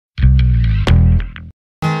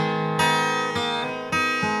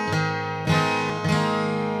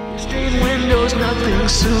windows, nothing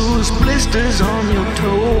soothes blisters on your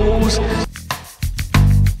toes.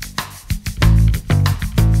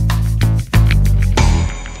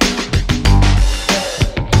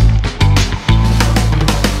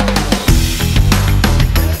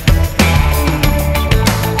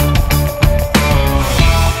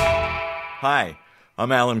 Hi,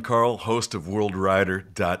 I'm Allan Karl, host of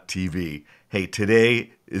WorldRider.tv. Hey,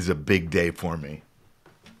 today is a big day for me.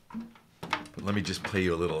 But let me just play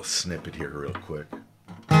you a little snippet here real quick.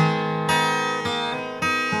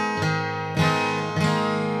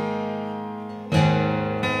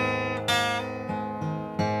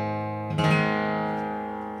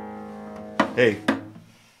 Hey.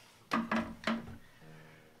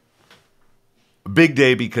 A big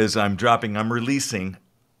day because I'm releasing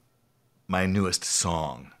my newest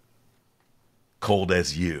song, Cold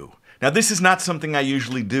as You. Now, this is not something I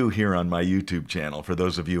usually do here on my YouTube channel, for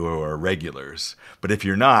those of you who are regulars. But if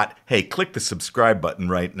you're not, hey, click the subscribe button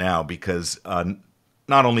right now, because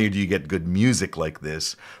not only do you get good music like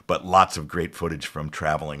this, but lots of great footage from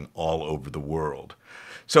traveling all over the world.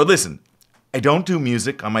 So listen, I don't do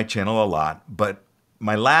music on my channel a lot, but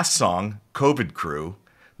my last song, COVID Crew,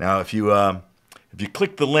 now if you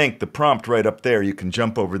click the link, the prompt right up there, you can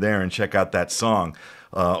jump over there and check out that song.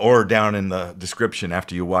 Or down in the description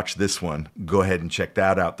after you watch this one, go ahead and check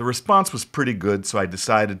that out. The response was pretty good, so I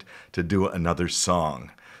decided to do another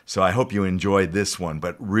song. So I hope you enjoyed this one.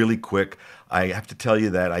 But really quick, I have to tell you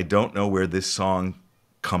that I don't know where this song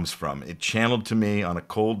comes from. It channeled to me on a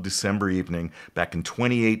cold December evening back in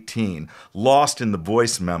 2018, lost in the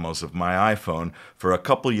voice memos of my iPhone for a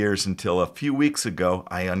couple years until a few weeks ago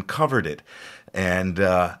I uncovered it. And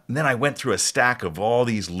then I went through a stack of all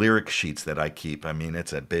these lyric sheets that I keep. I mean,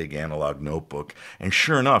 it's a big analog notebook. And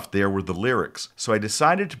sure enough, there were the lyrics. So I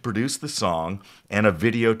decided to produce the song and a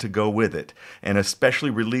video to go with it, and especially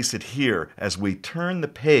release it here as we turn the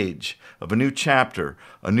page of a new chapter,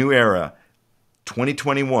 a new era,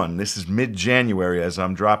 2021. This is mid-January as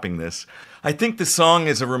I'm dropping this. I think the song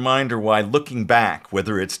is a reminder why looking back,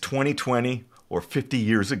 whether it's 2020 or 50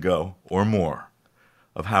 years ago or more,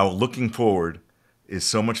 of how looking forward is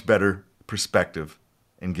so much better perspective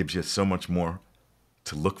and gives you so much more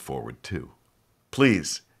to look forward to.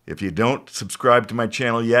 Please, if you don't subscribe to my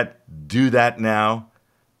channel yet, do that now.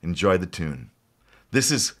 Enjoy the tune.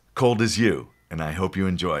 This is Cold as You, and I hope you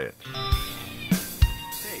enjoy it.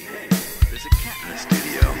 Hey, there's a cat in the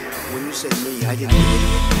studio. When you said me, I didn't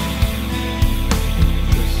hear.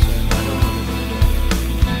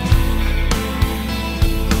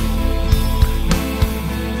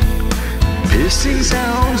 Piercing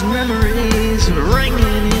sounds, memories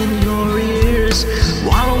ringing in your ears.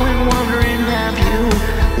 Wallowing, wondering, have you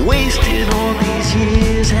wasted all these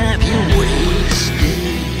years? Have you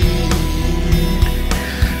wasted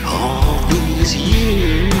all these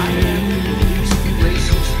years? I am the least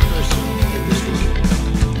racist person in this room.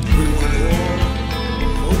 We want war,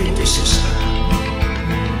 voting system.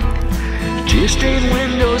 Tear-stained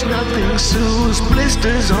windows, nothing soothes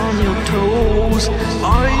blisters on your toes.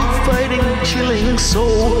 Are you fighting chilling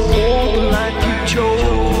soul for the life you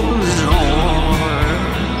chose? Or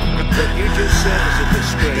What you just said is a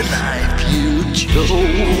disgrace. the life you chose?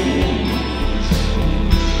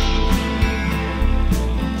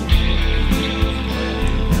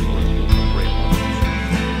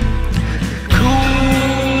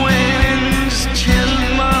 Cool winds chill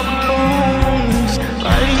my bones.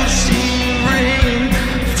 Icy rain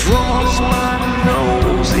frosts my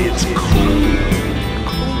nose. It's cold,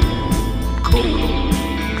 cold, cold,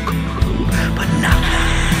 cold, but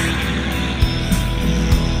nothing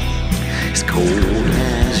as cold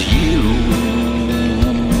as you.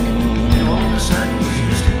 And all of a sudden, we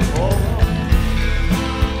used to go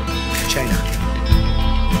China.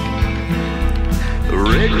 The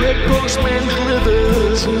red postman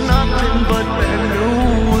delivers nothing but bad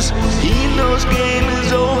news. He knows game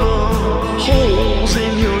is over. Holes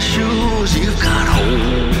in your shoes. You've got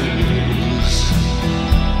holes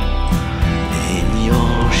in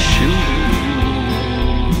your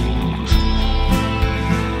shoes.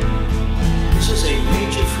 This is a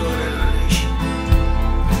major fraud operation.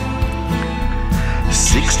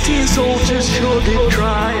 16 soldiers sure they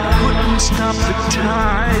tried, couldn't stop the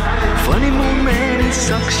tide. Funny moon man, he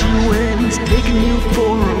sucks you in. He's taking you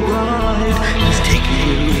for a ride. He's taking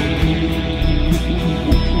you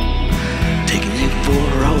for a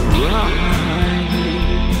ride.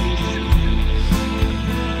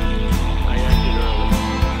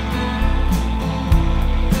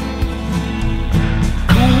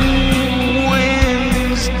 Cool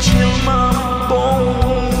winds chill my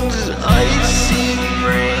bones. Icy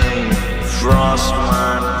rain frost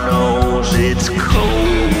my nose.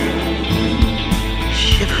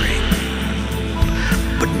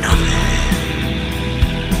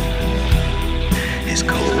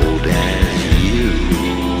 cold as you.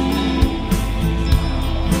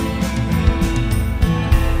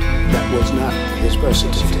 That was not his birth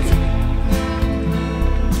certificate.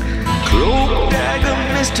 Cloak,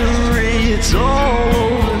 dagger, mystery, it's all